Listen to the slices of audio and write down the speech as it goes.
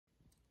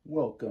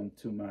Welcome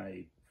to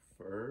my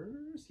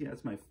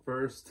it's my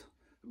first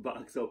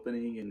box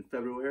opening in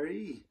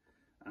February.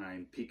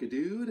 I'm Pika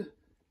Dude,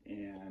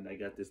 and I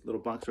got this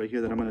little box right here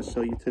that I'm going to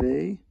show you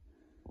today.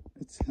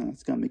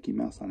 It's got Mickey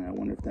Mouse on it. I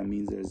wonder if that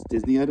means there's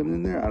Disney items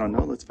in there. I don't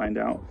know. Let's find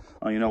out.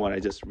 Oh, you know what? I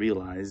just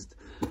realized.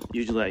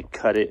 Usually I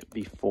cut it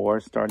before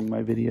starting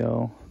my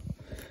video,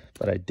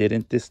 but I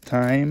didn't this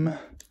time.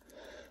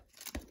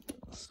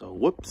 So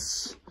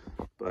whoops.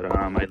 But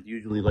I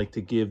usually like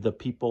to give the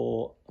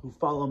people who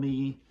follow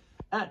me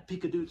at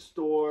Pikadude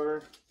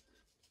Store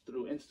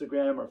through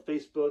Instagram or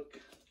Facebook,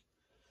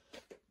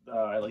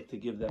 I like to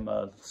give them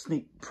a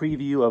sneak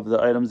preview of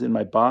the items in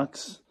my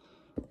box.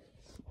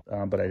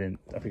 But I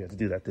forgot to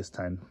do that this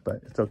time,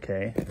 but it's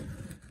okay.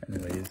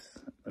 Anyways,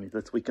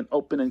 we can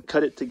open and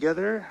cut it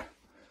together.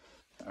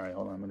 All right,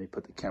 hold on. Let me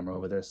put the camera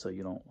over there so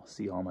you don't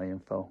see all my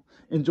info.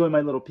 Enjoy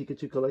my little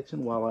Pikachu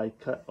collection while I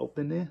cut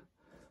open it.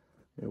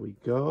 There we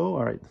go.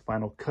 All right, the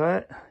final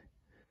cut.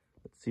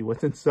 Let's see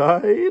what's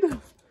inside.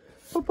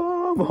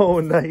 Ba-bam. Oh,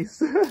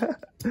 nice.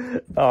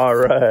 All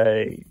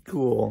right,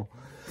 cool.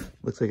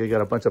 Looks like I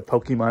got a bunch of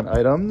Pokemon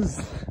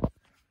items.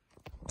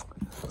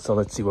 So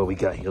let's see what we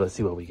got here. Let's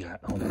see what we got.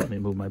 Hold on, let me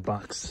move my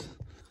box.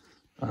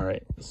 All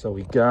right, so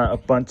we got a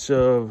bunch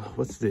of,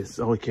 what's this?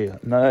 Oh, okay,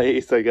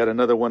 nice. I got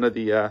another one of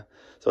the,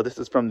 so this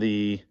is from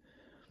the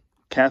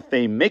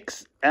Cafe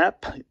Mix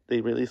app.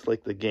 They released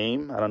like the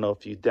game. I don't know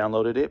if you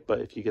downloaded it,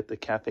 but if you get the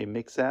Cafe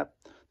Mix app,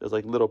 there's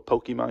like little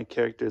Pokemon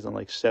characters and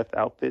like chef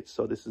outfits.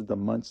 So this is the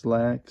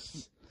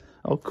Munchlax.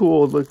 Oh,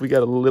 cool. Look, we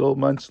got a little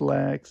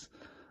Munchlax.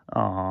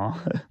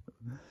 Aw.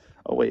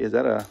 Oh, wait, is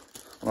that a...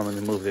 Hold on, let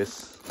me move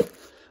this.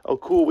 Oh,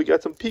 cool. We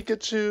got some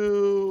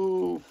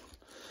Pikachu.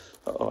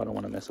 Uh-oh, I don't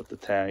want to mess up the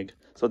tag.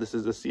 So this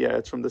is the... Yeah,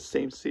 it's from the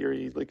same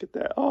series. Look at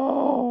that.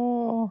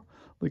 Oh,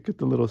 look at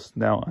the little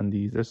snout on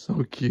these. They're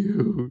so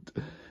cute.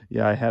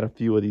 Yeah, I had a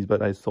few of these,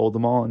 but I sold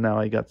them all, and now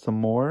I got some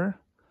more.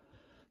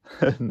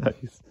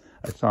 Nice.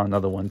 I saw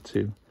another one,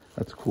 too.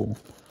 That's cool.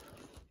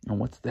 And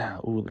what's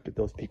that? Oh, look at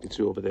those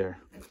Pikachu over there.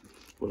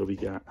 What do we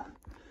got?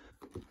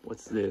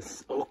 What's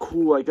this? Oh,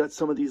 cool. I got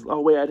some of these.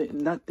 Oh, wait, I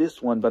didn't. Not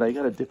this one, but I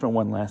got a different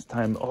one last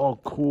time. Oh,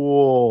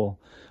 cool.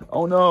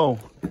 Oh, no.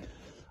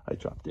 I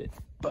dropped it.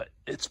 But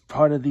it's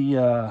part of the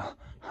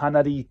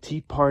Hanari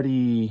Tea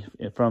Party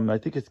from, I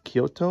think it's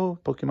Kyoto.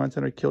 Pokemon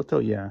Center Kyoto.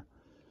 Yeah.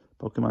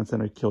 Pokemon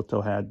Center Kyoto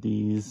had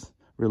these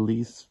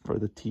released for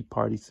the Tea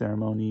Party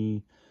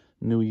ceremony.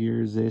 New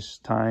Year's-ish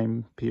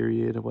time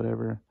period or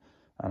whatever.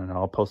 I don't know.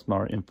 I'll post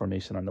more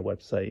information on the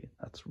website.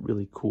 That's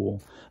really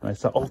cool. And I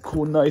saw, oh,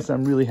 cool, nice.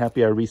 I'm really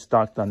happy I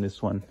restocked on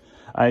this one.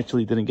 I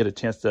actually didn't get a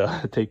chance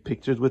to take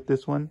pictures with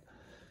this one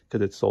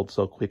because it sold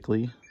so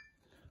quickly.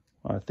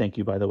 Thank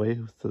you, by the way,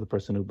 to the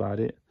person who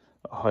bought it.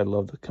 Oh, I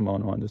love the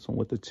kimono on this one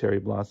with the cherry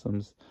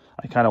blossoms.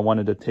 I kind of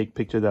wanted to take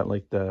pictures that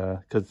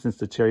because since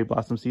the cherry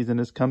blossom season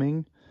is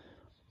coming,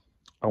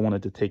 I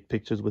wanted to take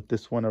pictures with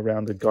this one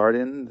around the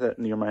garden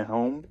near my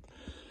home.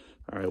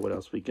 All right, what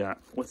else we got?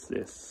 What's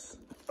this?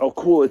 Oh,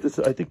 cool.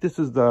 I think this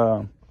is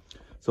the...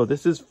 So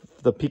this is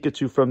the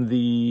Pikachu from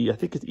the... I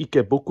think it's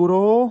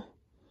Ikebukuro,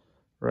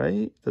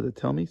 right? Does it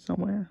tell me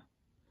somewhere?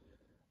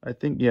 I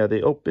think, yeah,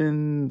 they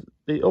opened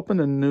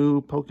a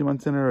new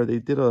Pokemon Center, or they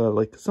did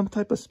some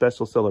type of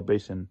special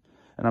celebration.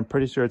 And I'm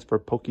pretty sure it's for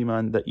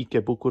Pokemon, the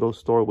Ikebukuro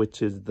store,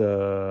 which is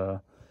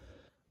the...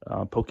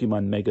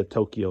 Pokemon Mega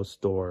Tokyo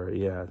store.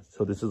 Yeah,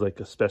 so this is like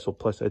a special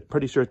plush. I'm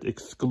pretty sure it's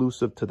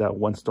exclusive to that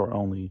one store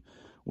only,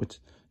 which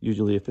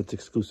usually if it's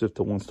exclusive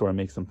to one store, it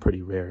makes them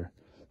pretty rare.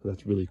 So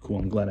that's really cool.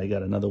 I'm glad I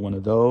got another one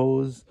of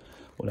those.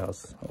 What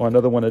else? Oh,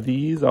 another one of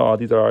these. Oh,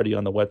 these are already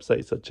on the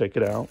website, so check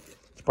it out.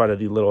 It's part of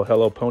the little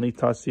Hello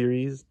Ponyta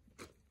series.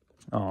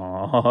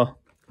 Aww,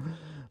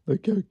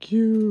 look how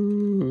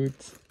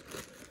cute.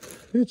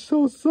 It's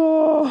so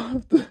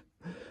soft.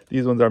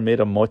 These ones are made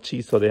of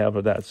mochi, so they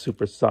have that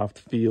super soft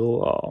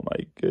feel. Oh,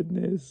 my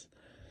goodness.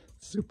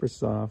 Super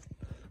soft.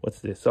 What's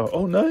this?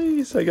 Oh,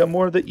 nice. I got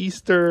more of the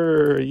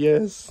Easter.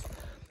 Yes.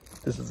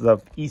 This is the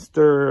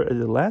Easter. Is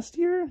it last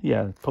year?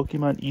 Yeah.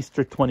 Pokemon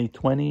Easter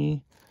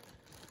 2020.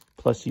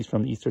 Plushies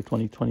from Easter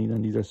 2020.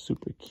 Then these are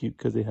super cute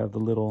because they have the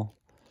little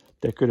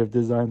decorative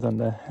designs on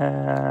the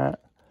hat.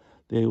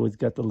 They always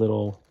got the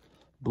little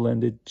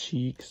blended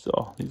cheeks.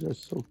 Oh, these are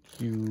so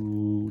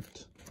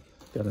cute.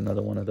 Got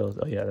another one of those.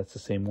 Oh, yeah, that's the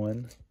same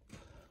one.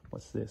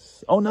 What's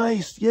this? Oh,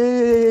 nice.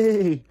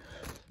 Yay.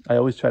 I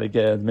always try to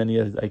get as many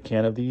as I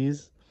can of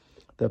these.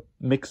 The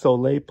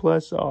Mix-O-Lay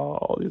plush.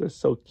 Oh, these are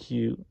so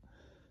cute.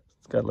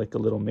 It's got like a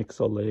little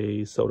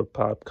Mix-O-Lay soda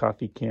pop,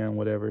 coffee can,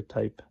 whatever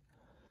type.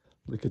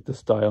 Look at the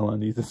style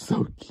on these. It's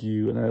so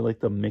cute. And I like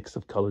the mix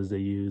of colors they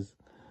use.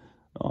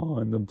 Oh,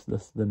 and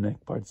the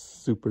neck part's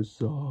super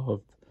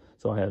soft.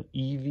 So I have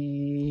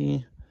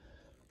Eevee.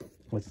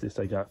 What's this?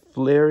 I got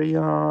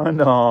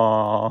Flareon.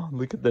 Oh,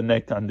 look at the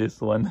neck on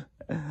this one.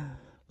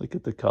 Look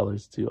at the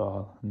colors too.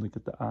 Oh, and look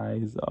at the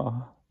eyes.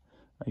 Oh,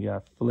 I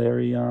got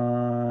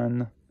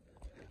Flareon.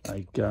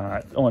 I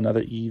got, oh,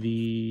 another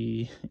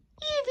Eevee.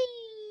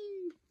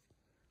 Eevee!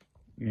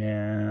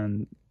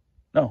 And,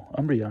 oh,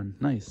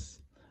 Umbreon. Nice.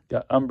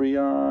 Got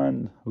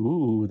Umbreon.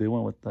 Ooh, they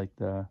went with like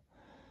the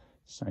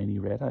shiny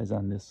red eyes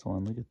on this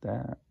one. Look at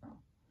that.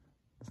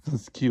 This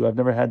is cute. I've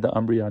never had the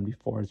Umbreon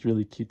before. It's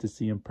really cute to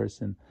see in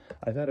person.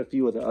 I've had a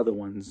few of the other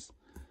ones.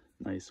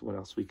 Nice. What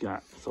else we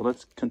got? So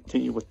let's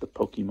continue with the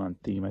Pokemon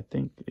theme. I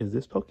think, is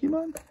this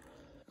Pokemon?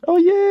 Oh,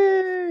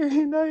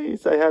 yay!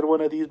 Nice. I had one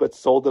of these, but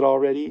sold it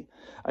already.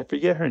 I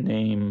forget her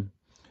name.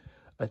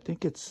 I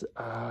think it's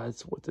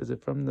what is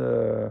it from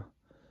the...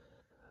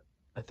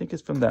 I think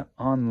it's from that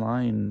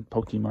online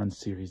Pokemon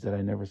series that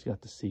I never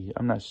got to see.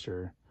 I'm not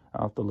sure.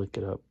 I'll have to look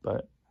it up,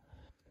 but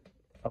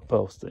I'll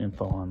post the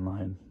info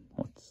online.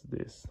 What's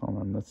this? Hold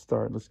on, let's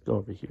start. Let's go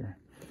over here.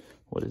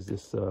 What is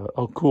this?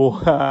 Oh,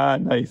 cool.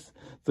 Nice.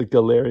 It's a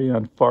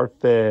Galarian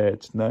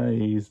Farfetch'd.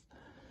 Nice.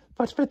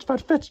 Farfetch'd,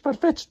 Farfetch'd,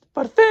 Farfetch'd,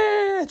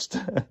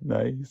 Farfetch'd.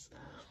 Nice.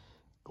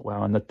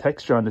 Wow, and the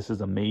texture on this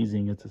is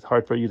amazing. It's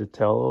hard for you to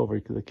tell over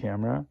the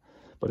camera,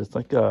 but it's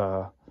like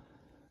a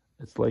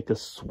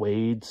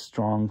suede,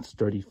 strong,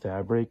 sturdy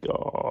fabric.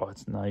 Oh,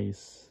 it's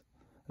nice.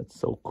 That's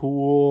so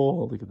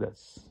cool. Look at that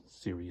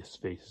serious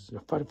face.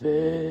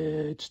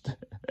 Farfetch'd.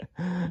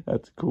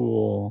 That's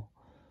cool.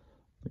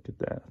 Look at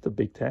that. That's a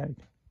big tag.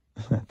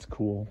 That's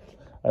cool.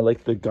 I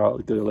like the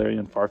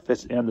Galarian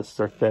Farfetch'd and the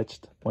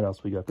Surfetch'd. What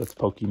else we got? That's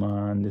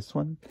Pokemon. This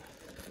one.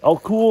 Oh,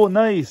 cool.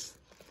 Nice.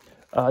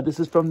 This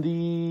is from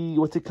the,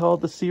 what's it called?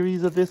 The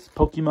series of this?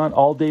 Pokemon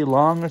All Day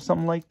Long or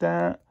something like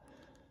that.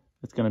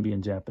 It's going to be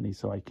in Japanese,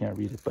 so I can't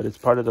read it. But it's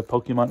part of the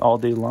Pokemon All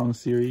Day Long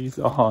series.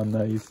 Oh,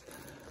 nice.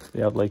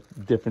 They have, like,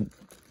 different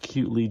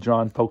cutely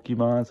drawn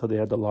Pokemon. So they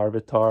had the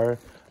Larvitar.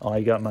 Oh,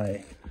 I got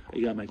my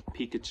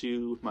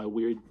Pikachu, my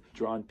weird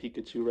drawn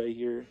Pikachu right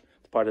here.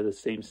 It's part of the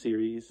same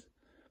series.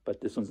 But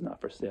this one's not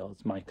for sale.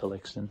 It's my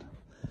collection.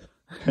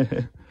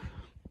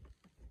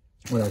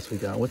 What else we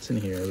got? What's in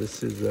here?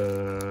 This is,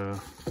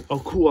 oh,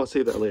 cool. I'll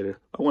save that later.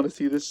 I want to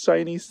see this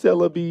shiny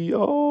Celebi.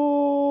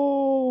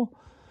 Oh,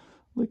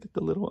 look at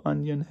the little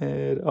onion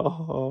head.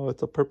 Oh,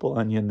 it's a purple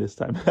onion this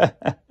time.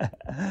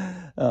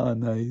 Oh,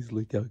 nice.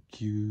 Look how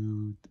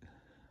cute.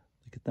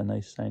 Look at the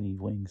nice shiny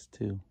wings,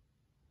 too.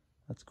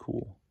 That's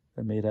cool.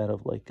 They're made out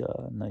of, like,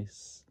 a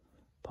nice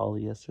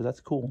polyester. That's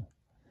cool.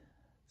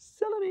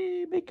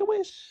 Celebi, make a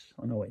wish.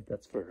 Oh, no, wait.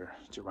 That's for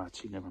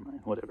Jirachi. Never mind.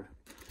 Whatever.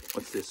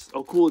 What's this?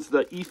 Oh, cool. It's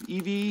the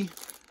Eevee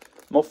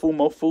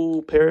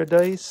Mofu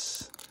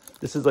Paradise.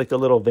 This is like a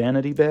little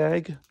vanity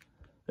bag.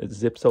 It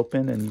zips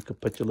open and you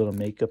could put your little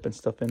makeup and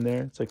stuff in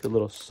there. It's like a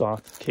little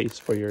soft case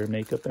for your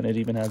makeup, and it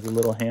even has a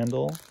little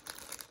handle.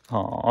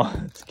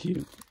 Aw, it's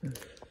cute.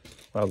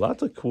 Wow,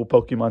 lots of cool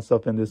Pokemon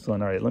stuff in this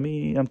one. All right,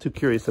 I'm too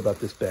curious about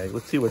this bag.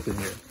 Let's see what's in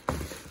here.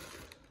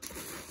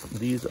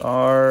 These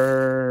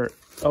are,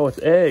 oh, it's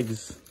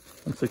eggs.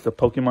 Looks like the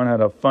Pokemon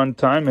had a fun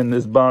time in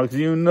this box,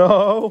 you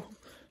know.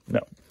 No.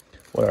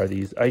 What are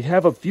these? I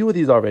have a few of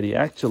these already,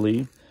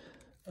 actually.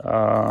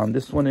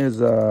 This one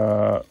is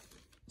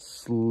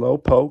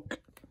Slowpoke.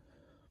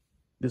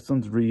 This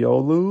one's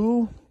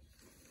Riolu.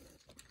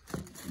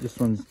 This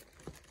one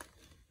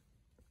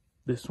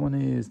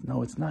is,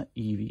 no, it's not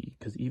Eevee,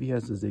 because Eevee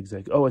has a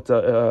zigzag. Oh, it's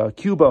a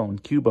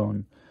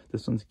Cubone.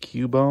 This one's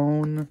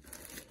Cubone.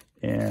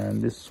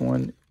 And this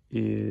one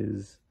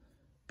is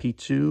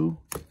Pichu.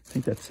 I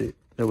think that's it.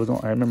 I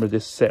remember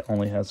this set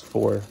only has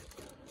 4.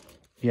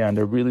 Yeah, and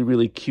they're really,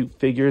 really cute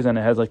figures, and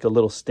it has like a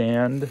little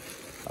stand.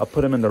 I'll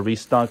put them in the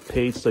restock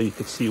page so you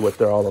can see what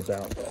they're all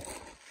about.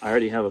 I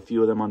already have a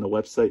few of them on the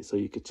website, so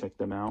you could check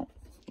them out.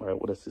 All right,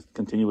 let's just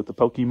continue with the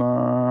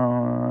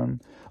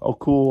Pokemon. Oh,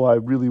 cool. I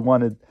really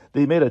wanted...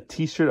 They made a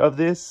t-shirt of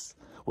this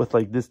with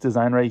like this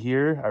design right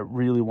here. I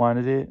really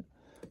wanted it,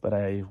 but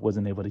I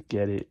wasn't able to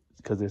get it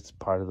because it's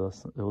part of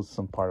this. It was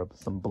part of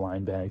some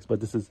blind bags,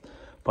 but this is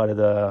part of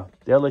the...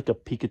 They have like a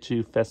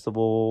Pikachu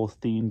festival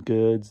themed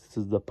goods. This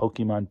is the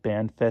Pokemon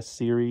Band Fest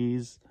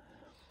series.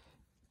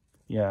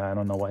 Yeah, I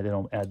don't know why they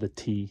don't add the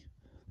T.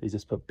 They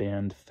just put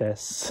Band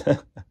Fest.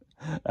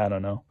 I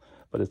don't know.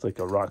 But it's like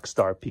a rock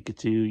star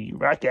Pikachu. You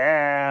rock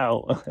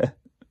out!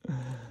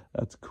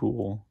 That's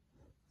cool.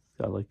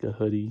 Got like a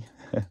hoodie.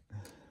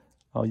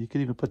 Oh, you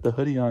could even put the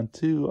hoodie on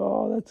too.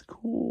 Oh, that's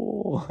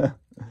cool.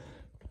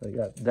 They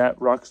got that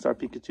Rockstar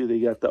Pikachu. They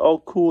got the, oh,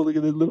 cool. Look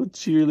at the little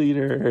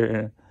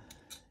cheerleader.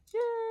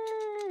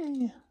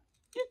 Yay!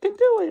 You can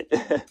do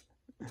it.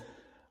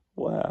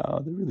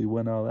 Wow, they really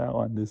went all out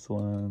on this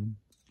one.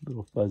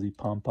 Little fuzzy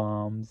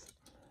pom-poms.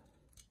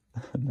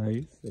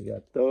 Nice. They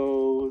got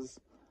those.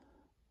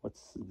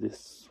 What's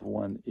this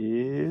one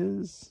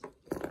is?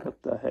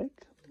 What the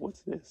heck?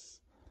 What's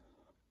this?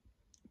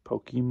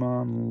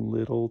 Pokemon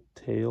Little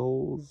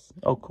Tails.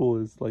 Oh,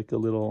 cool. It's like a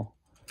little...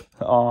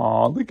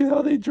 Oh, look at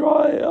how they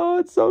draw it. Oh,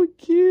 it's so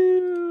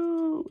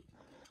cute.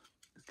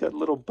 It's got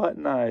little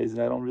button eyes,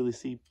 and I don't really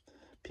see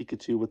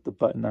Pikachu with the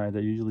button eyes.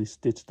 They're usually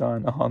stitched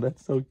on. Oh,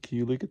 that's so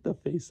cute. Look at the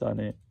face on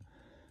it.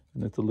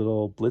 And it's a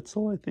little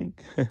Blitzel, I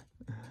think.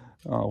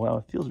 Oh, wow.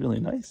 It feels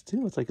really nice,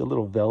 too. It's like a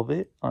little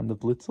velvet on the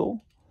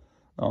Blitzel.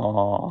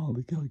 Oh,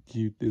 look how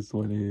cute this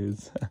one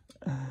is.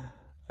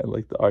 I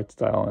like the art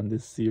style on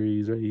this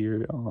series right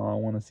here. Oh, I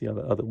want to see how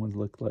the other ones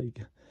look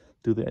like.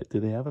 Do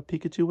they have a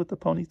Pikachu with the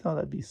ponytail?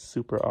 That'd be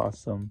super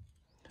awesome.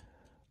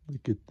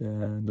 Look at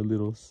that, the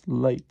little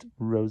slight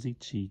rosy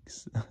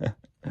cheeks.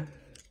 All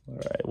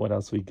right, what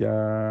else we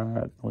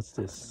got? What's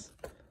this?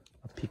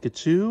 A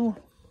Pikachu?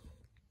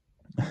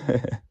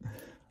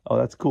 Oh,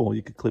 that's cool.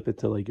 You could clip it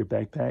to like your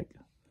backpack.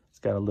 It's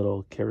got a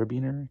little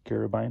carabiner,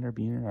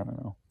 I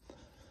don't know.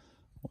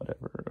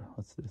 Whatever.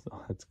 What's this?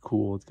 Oh, that's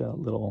cool. It's got a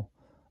little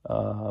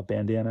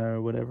bandana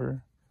or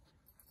whatever.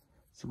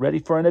 It's ready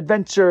for an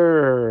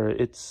adventure.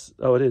 It's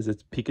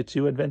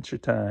Pikachu adventure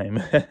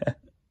time.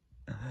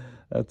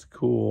 That's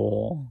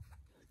cool.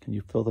 Can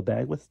you fill the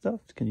bag with stuff?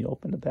 Can you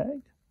open the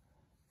bag?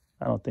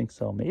 I don't think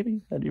so.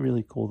 Maybe. That'd be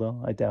really cool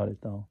though. I doubt it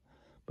though.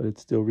 But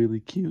it's still really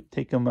cute.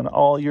 Take them on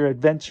all your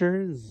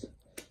adventures.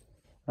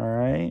 All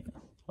right.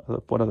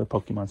 What other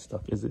Pokemon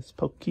stuff? Is this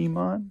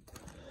Pokemon?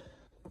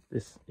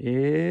 This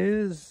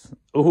is...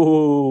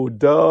 Oh,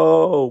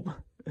 dope.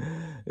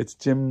 It's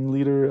Gym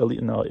Leader,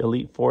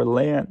 Elite Four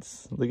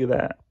Lance. Look at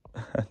that.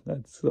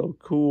 That's so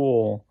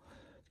cool.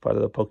 Part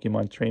of the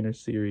Pokemon Trainer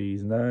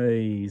series.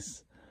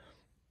 Nice.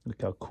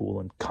 Look how cool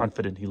and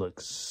confident he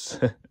looks.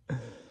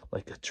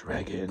 Like a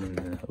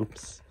dragon.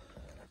 Oops.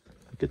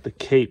 Look at the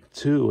cape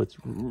too. It's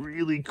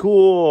really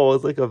cool.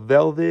 It's like a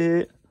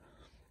velvet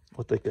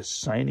with like a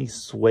shiny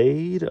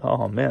suede.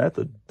 Oh man, that's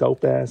a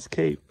dope ass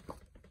cape.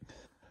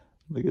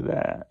 Look at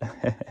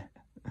that.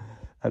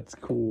 That's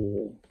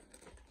cool.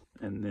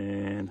 And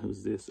then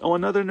who's this? Oh,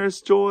 another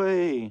Nurse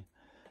Joy.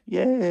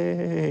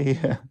 Yay.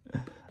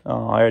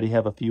 Oh, I already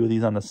have a few of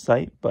these on the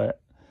site, but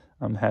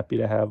I'm happy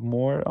to have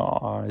more.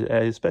 Oh, I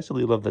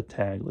especially love the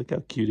tag. Look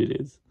how cute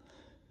it is.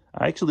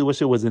 I actually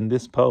wish it was in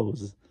this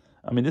pose.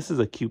 I mean, this is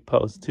a cute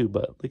pose too,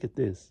 but look at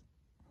this.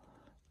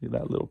 Look at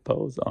that little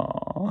pose.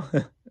 Oh,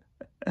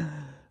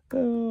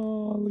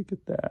 oh, look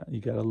at that. You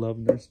gotta love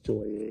Nurse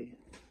Joy.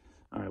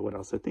 All right, what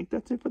else? I think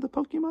that's it for the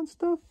Pokemon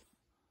stuff.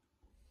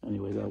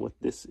 Anyways, what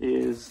this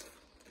is.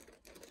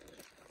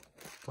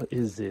 What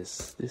is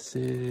this? This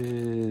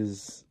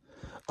is...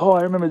 Oh,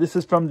 I remember this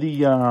is from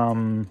the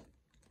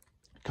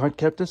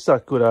Cardcaptor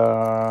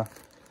Sakura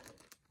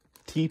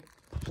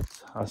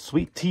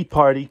Sweet Tea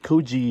Party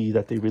Kuji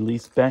that they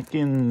released back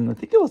in, I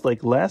think it was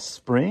like last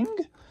spring.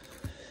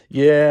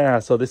 Yeah,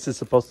 so this is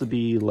supposed to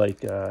be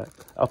like,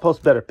 I'll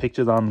post better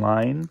pictures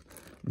online,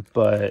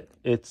 but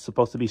it's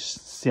supposed to be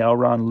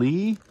Xiaoran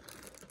Li.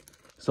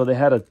 So they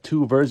had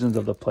two versions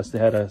of the plush. They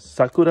had a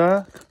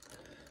Sakura,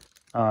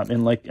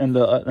 and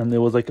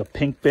there was like a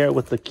pink bear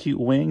with the cute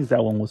wings.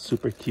 That one was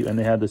super cute. And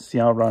they had the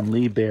Xiaoran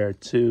Li bear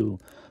too.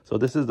 So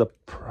this is the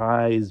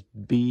prize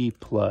B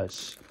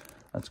plush.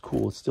 That's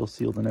cool. It's still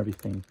sealed and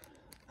everything.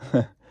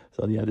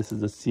 So yeah, this is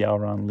the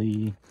Xiaoran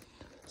Li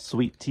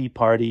Sweet Tea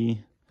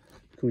Party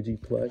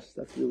Kuji plush.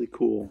 That's really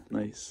cool.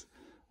 Nice.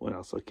 What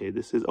else? Okay,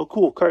 this is, oh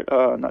cool,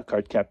 not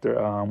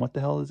Cardcaptor. What the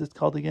hell is this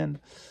called again?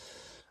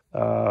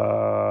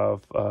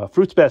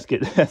 Fruits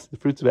Basket. The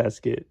Fruits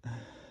Basket.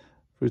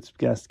 Fruits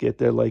Basket.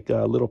 They're like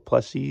little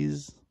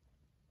plushies.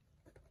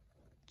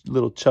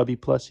 Little chubby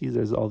plushies.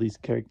 There's all these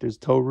characters.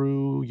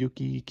 Toru,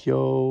 Yuki,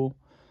 Kyo.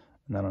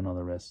 And I don't know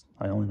the rest.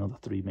 I only know the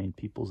three main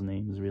people's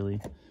names,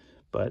 really.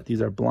 But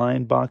these are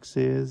blind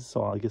boxes,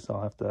 so I guess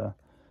I'll have to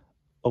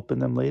open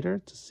them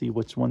later to see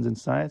which one's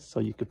inside, so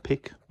you could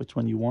pick which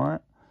one you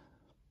want.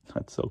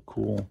 That's so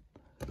cool.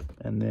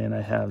 And then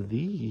I have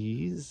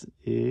these.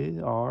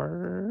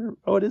 Oh,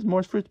 it is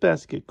more Fruits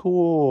Basket.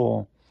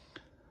 Cool.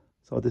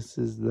 So this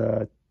is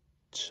the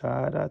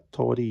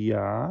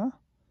Charatoria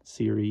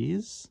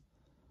series.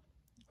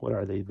 What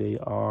are they? They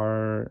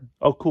are,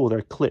 oh cool,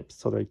 they're clips.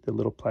 So they're the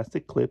little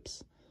plastic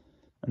clips.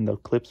 And the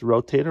clips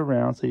rotate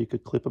around so you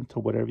could clip them to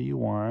whatever you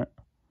want.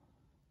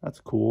 That's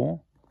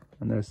cool.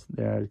 And there's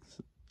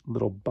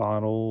little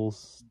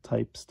bottles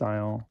type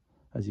style,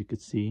 as you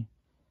could see.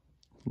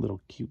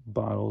 Little cute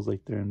bottles,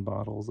 like they're in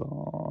bottles.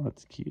 Oh,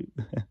 that's cute.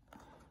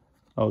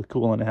 Oh,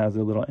 cool. And it has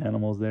the little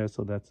animals there.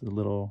 So that's a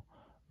little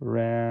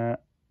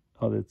rat.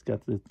 Oh, it's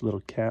got this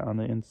little cat on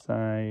the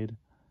inside.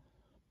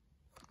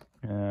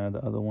 And the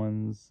other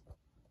ones,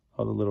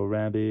 oh, the little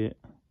rabbit.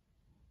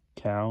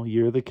 Cow.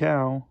 Year of the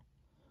cow.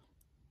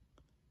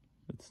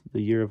 It's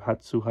the year of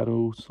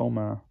Hatsuharu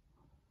Soma.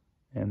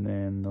 And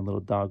then the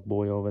little dog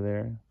boy over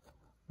there.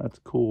 That's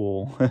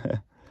cool.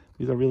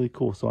 These are really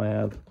cool. So I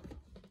have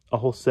a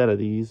whole set of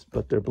these,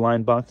 but they're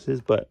blind boxes.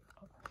 But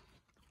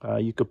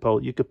you could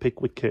pick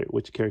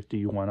which character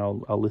you want.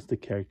 I'll list the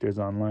characters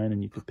online,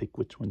 and you can pick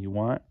which one you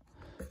want.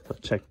 So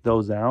check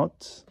those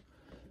out.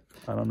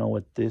 I don't know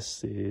what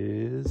this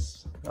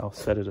is. I'll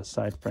set it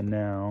aside for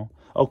now.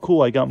 Oh,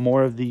 cool! I got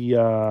more of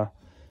the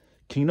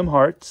Kingdom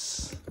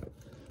Hearts,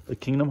 the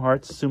Kingdom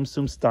Hearts Tsum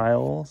Tsum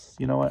styles.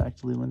 You know what?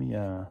 Actually, let me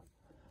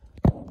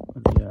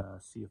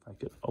see if I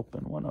could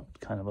open one up,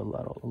 kind of a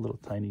little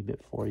tiny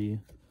bit for you,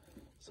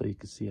 so you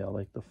can see how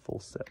like the full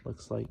set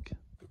looks like.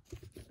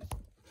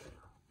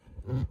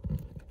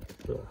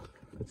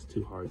 It's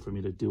too hard for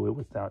me to do it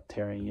without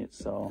tearing it,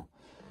 so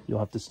you'll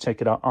have to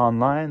check it out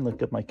online.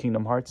 Look at my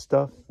Kingdom Hearts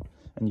stuff,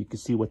 and you can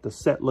see what the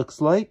set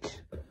looks like.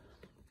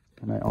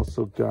 And I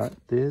also got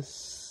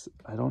this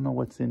I don't know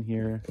what's in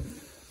here,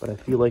 but I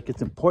feel like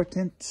it's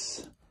important.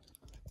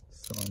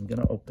 So I'm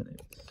gonna open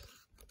it.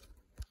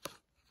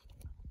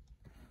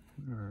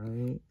 All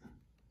right.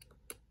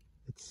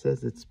 It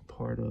says it's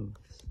part of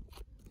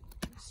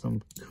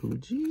some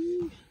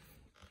Kuji.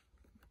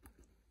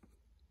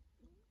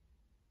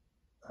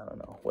 I don't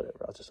know,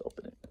 whatever, I'll just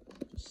open it.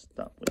 Just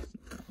stop wasting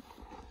time.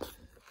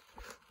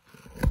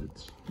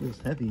 It's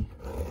heavy.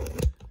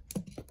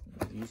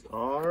 These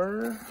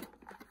are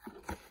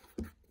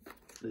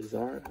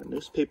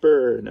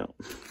newspaper. No.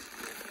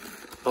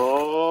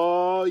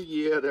 Oh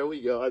yeah, there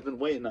we go. I've been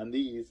waiting on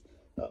these.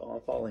 Uh-oh,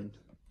 I'm falling.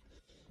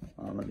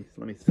 Let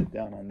me sit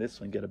down on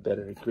this one, get a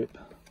better grip.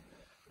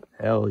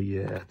 Hell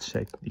yeah,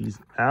 check these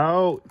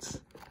out.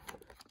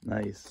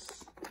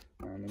 Nice.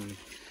 Let me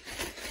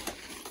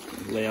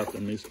lay out the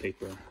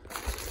newspaper.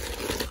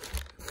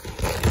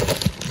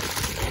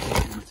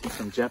 You see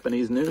some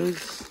Japanese news.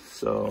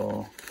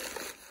 So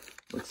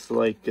looks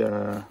like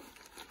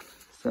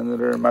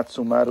Senator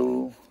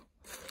Matsumaru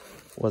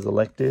was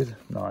elected.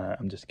 No,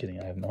 I'm just kidding.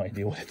 I have no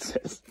idea what it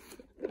says.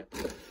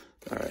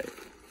 All right,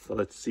 so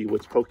let's see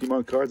which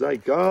Pokemon cards I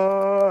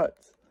got.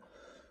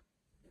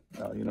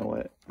 Oh, you know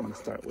what? I'm gonna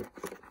start with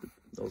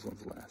those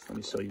ones last. Let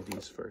me show you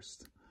these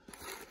first.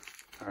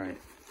 All right.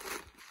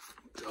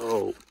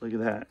 Oh, look at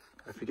that.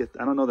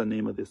 I don't know the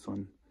name of this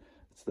one.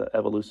 It's the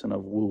evolution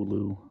of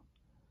Wooloo.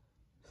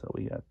 So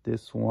we got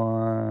this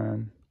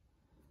one.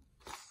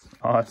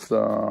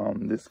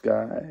 Awesome. This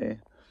guy.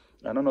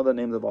 I don't know the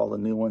names of all the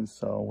new ones,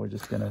 so we're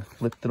just gonna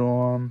flip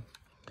through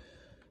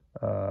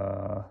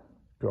them.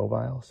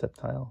 Grovile,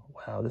 Sceptile.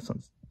 Wow, this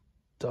one's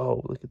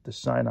dope. Look at the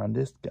shine on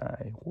this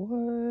guy.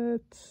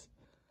 What?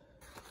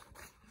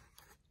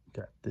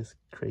 Got this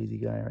crazy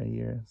guy right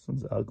here. This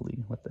one's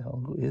ugly. What the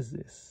hell? Who is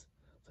this?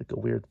 It's like a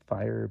weird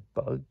fire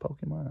bug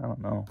Pokemon. I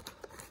don't know.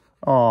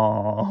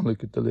 Oh,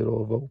 look at the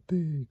little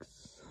Vulpix.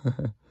 Look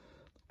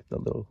at the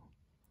little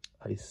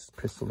ice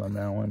crystal on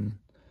that one.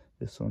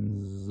 This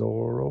one's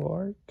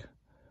Zoroark.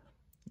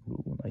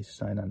 Ooh, nice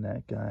shine on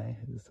that guy.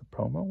 Is this a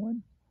promo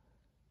one?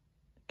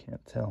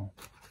 Can't tell.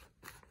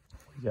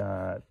 We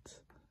got,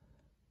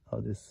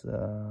 oh, this,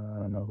 I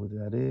don't know who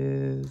that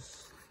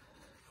is.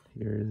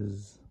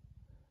 Here's,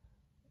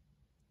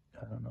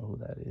 I don't know who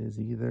that is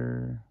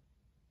either.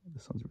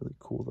 This one's really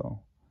cool though.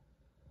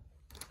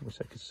 I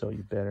wish I could show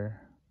you better.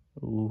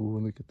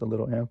 Ooh, look at the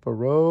little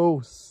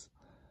Ampharos.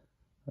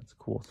 That's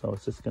cool. So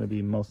it's just going to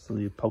be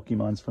mostly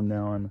Pokemons from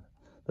now on.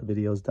 The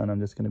video's done. I'm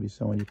just going to be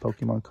showing you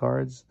Pokemon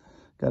cards.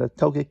 Got a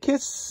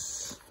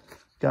Togekiss.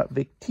 Got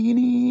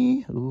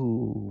Victini.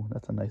 Ooh,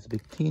 that's a nice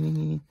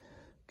Victini.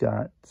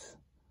 Got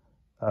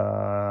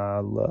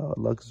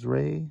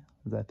Luxray.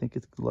 I think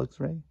it's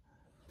Luxray.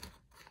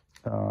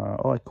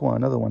 Oh, cool.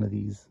 Another one of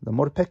these. The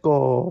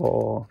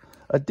Morpeko.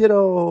 A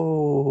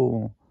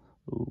Ditto.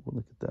 Ooh,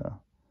 look at that.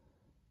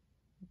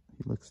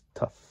 He looks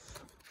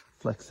tough.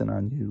 Flexing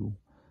on you.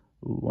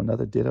 Ooh,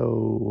 another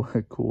Ditto.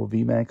 Cool.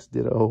 VMAX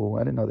Ditto.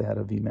 I didn't know they had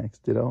a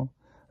VMAX Ditto.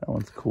 That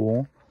one's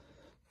cool.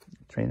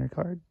 Trainer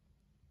card.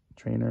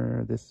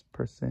 Trainer, this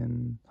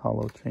person.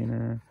 Hollow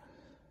Trainer.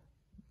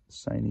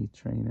 Shiny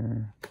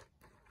Trainer.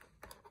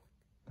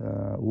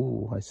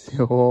 Ooh, I see.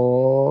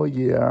 Oh,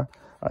 yeah.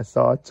 I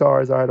saw a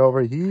Charizard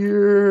over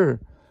here.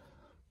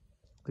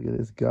 Look at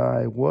this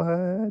guy.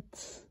 What?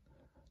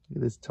 Look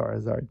at this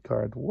Charizard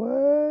card.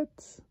 What?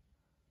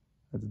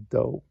 That's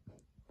dope.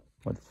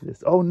 What's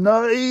this? Oh,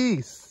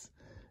 nice.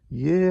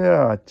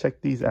 Yeah,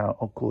 check these out.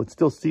 Oh, cool. It's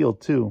still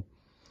sealed, too.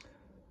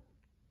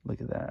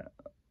 Look at that.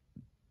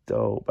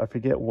 Dope. I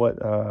forget what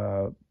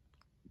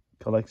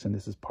collection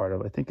this is part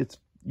of. I think it's,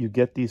 you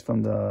get these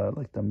from the,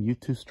 like the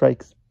Mewtwo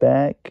Strikes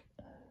Back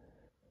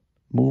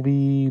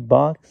movie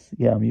box.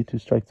 Yeah, Mewtwo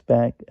Strikes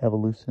Back,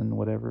 Evolution,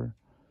 whatever.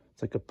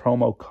 It's like a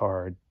promo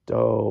card.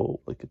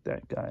 Dope. Look at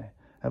that guy.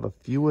 I have a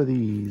few of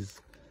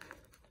these.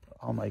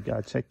 Oh my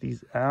God, check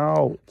these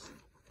out.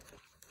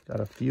 Got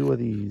a few of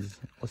these.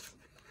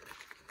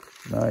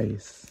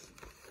 Nice.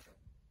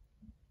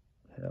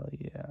 Hell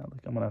yeah. Look,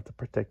 I'm gonna have to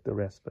protect the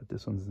rest, but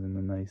this one's in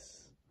a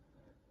nice.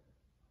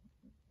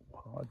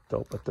 Oh,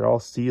 dope. But they're all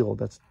sealed.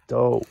 That's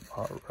dope.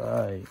 All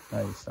right.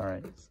 Nice. All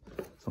right.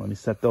 So let me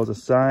set those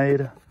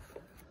aside.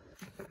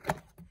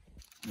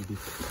 Need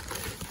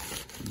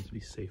to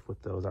be safe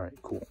with those. All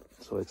right, cool.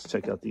 So let's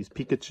check out these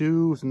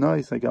Pikachus.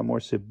 Nice. I got more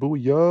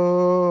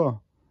Shibuya.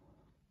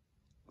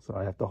 So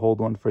I have to hold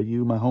one for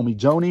you, my homie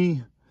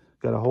Joni.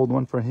 Got to hold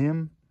one for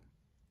him.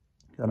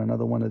 Got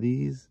another one of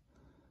these.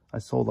 I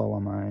sold all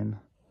of mine.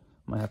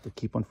 Might have to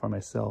keep one for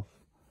myself.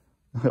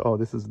 Oh,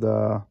 this is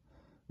the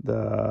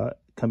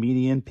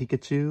Comedian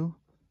Pikachu,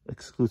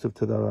 exclusive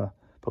to the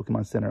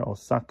Pokemon Center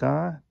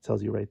Osaka. It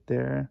tells you right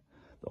there.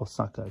 The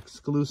Osaka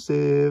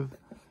exclusive.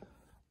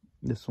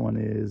 This one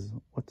is,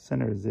 what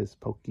center is this?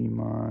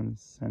 Pokemon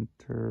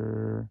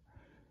Center.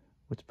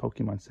 Which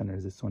Pokemon Center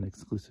is this one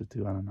exclusive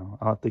to? I don't know.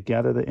 I'll have to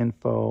gather the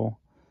info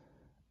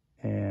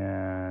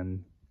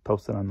and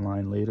post it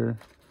online later.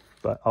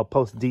 But I'll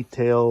post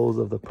details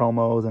of the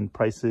promos and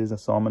prices. And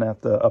so I'm going to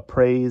have to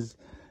appraise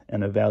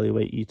and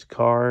evaluate each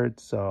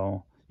card.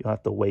 So you'll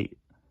have to wait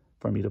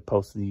for me to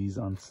post these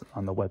on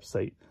the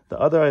website. The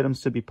other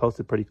items should be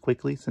posted pretty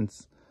quickly,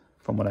 since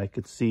from what I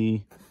could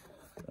see,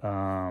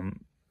 I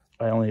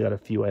only got a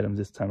few items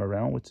this time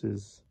around, which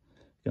is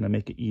going to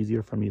make it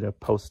easier for me to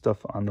post stuff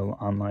on the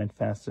online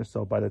faster.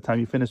 So by the time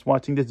you finish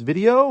watching this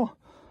video,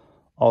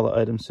 all the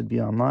items should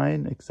be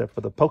online, except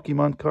for the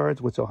Pokemon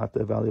cards, which I'll have to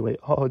evaluate.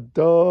 Oh,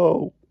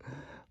 dope.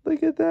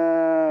 Look at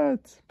that.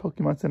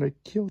 Pokemon Center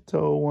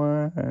Kyoto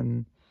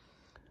one.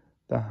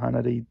 The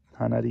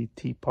Hanari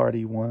Tea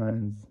Party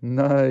ones.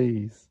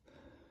 Nice.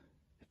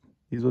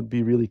 These would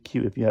be really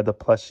cute if you had the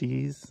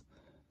plushies.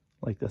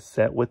 Like a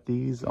set with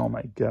these. Oh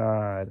my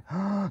god.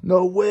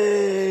 No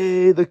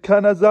way. The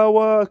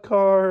Kanazawa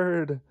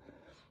card.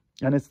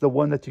 And it's the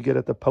one that you get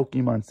at the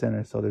Pokemon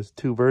Center. So there's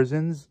 2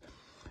 versions.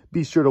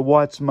 Be sure to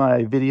watch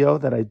my video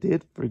that I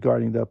did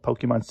regarding the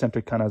Pokemon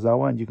Center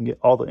Kanazawa, and you can get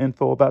all the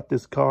info about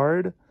this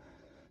card.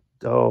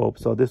 Dope.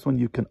 So this one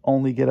you can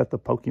only get at the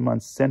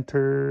Pokemon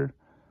Center.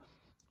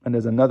 And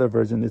there's another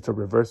version. It's a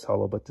reverse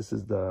holo, but this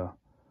is the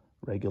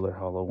regular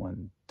holo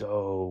one.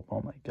 Dope.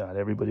 Oh my god.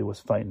 Everybody was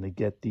fighting to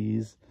get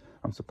these.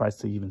 I'm surprised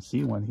to even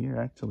see one here,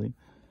 actually.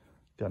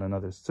 Got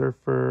another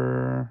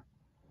Surfer.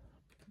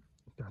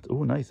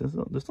 Oh, nice.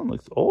 This one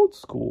looks old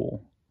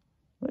school.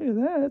 Look at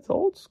that. It's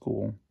old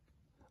school.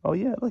 Oh,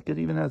 yeah. Look, it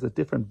even has a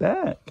different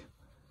back.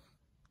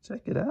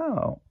 Check it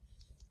out.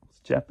 It's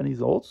a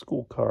Japanese old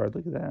school card.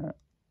 Look at that.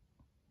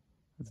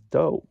 It's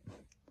dope.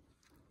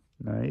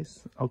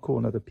 Nice. Oh, cool.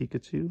 Another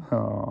Pikachu.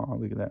 Oh,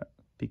 look at that.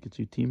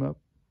 Pikachu team up.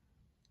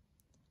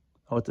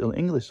 Oh, it's an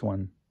English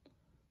one.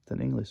 It's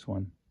an English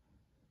one.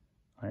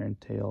 Iron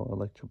Tail,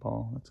 Electro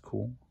Ball. That's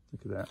cool.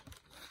 Look at that.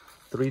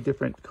 3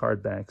 different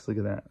card backs. Look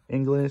at that.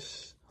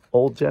 English,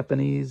 old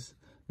Japanese,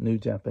 new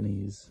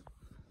Japanese.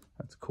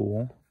 That's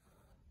cool.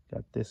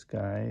 Got this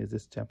guy. Is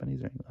this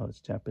Japanese? Oh, it's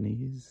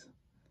Japanese.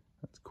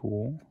 That's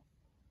cool.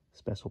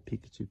 Special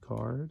Pikachu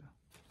card.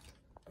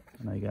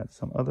 And I got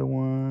some other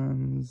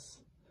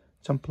ones.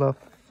 Chumpluff,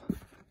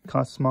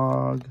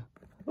 Cosmog.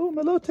 Oh,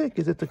 Milotic.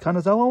 Is it the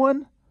Kanazawa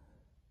one?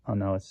 Oh,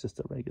 no, it's just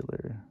a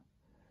regular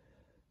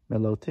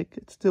Milotic.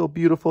 It's still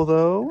beautiful,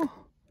 though.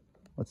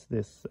 What's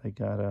this? I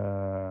got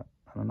a...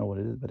 I don't know what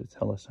it is, but it's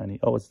hella shiny.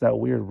 Oh, it's that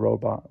weird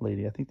robot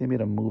lady. I think they made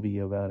a movie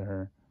about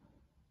her.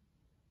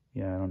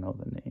 Yeah, I don't know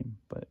the name,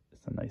 but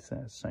it's a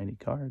nice-ass shiny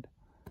card.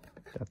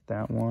 Got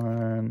that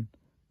one.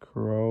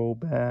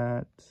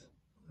 Crobat.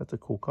 That's a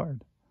cool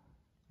card.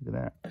 Look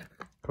at that.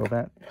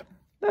 Crobat.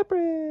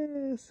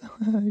 Lapras!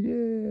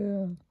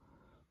 Yeah!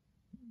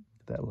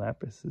 That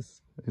Lapras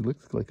is... It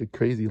looks like a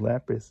crazy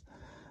Lapras.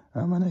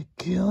 I'm gonna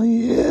kill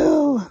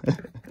you!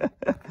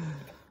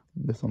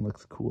 This one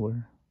looks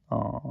cooler.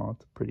 Oh,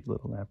 it's a pretty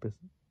little Lapras.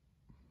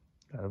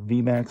 Got a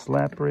VMAX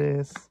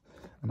Lapras.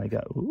 And I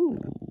got...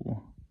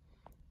 Ooh!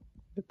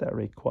 Get that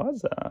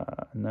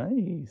Rayquaza.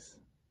 Nice.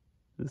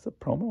 Is this a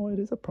promo? It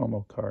is a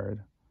promo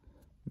card.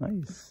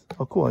 Nice.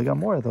 Oh, cool. I got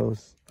more of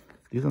those.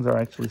 These ones are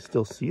actually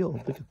still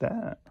sealed. Look at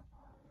that.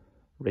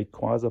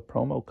 Rayquaza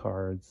promo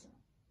cards.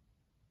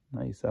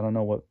 Nice. I don't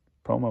know what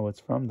promo it's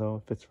from,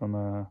 though. If it's from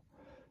a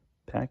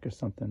pack or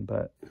something,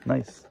 but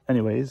nice.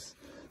 Anyways,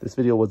 this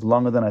video was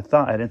longer than I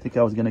thought. I didn't think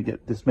I was going to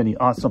get this many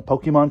awesome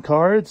Pokemon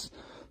cards.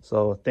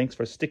 So thanks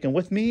for sticking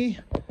with me.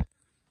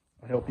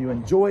 I hope you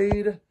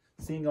enjoyed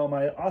seeing all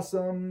my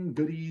awesome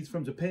goodies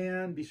from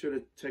Japan. Be sure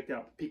to check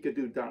out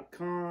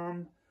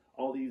Pikadude.com.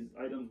 All these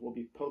items will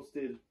be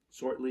posted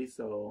shortly,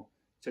 so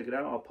check it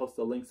out. I'll post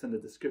the links in the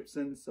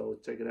description, so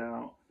check it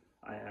out.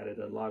 I added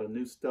a lot of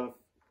new stuff.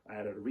 I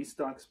added a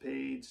restocks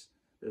page.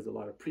 There's a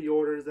lot of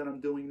pre-orders that I'm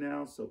doing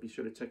now, so be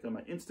sure to check out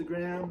my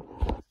Instagram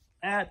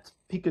at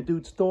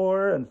Pikadude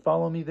Store and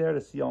follow me there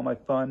to see all my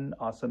fun,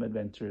 awesome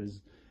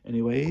adventures.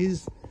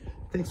 Anyways,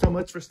 thanks so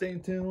much for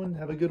staying tuned.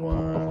 Have a good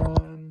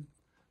one.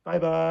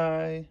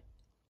 Bye-bye.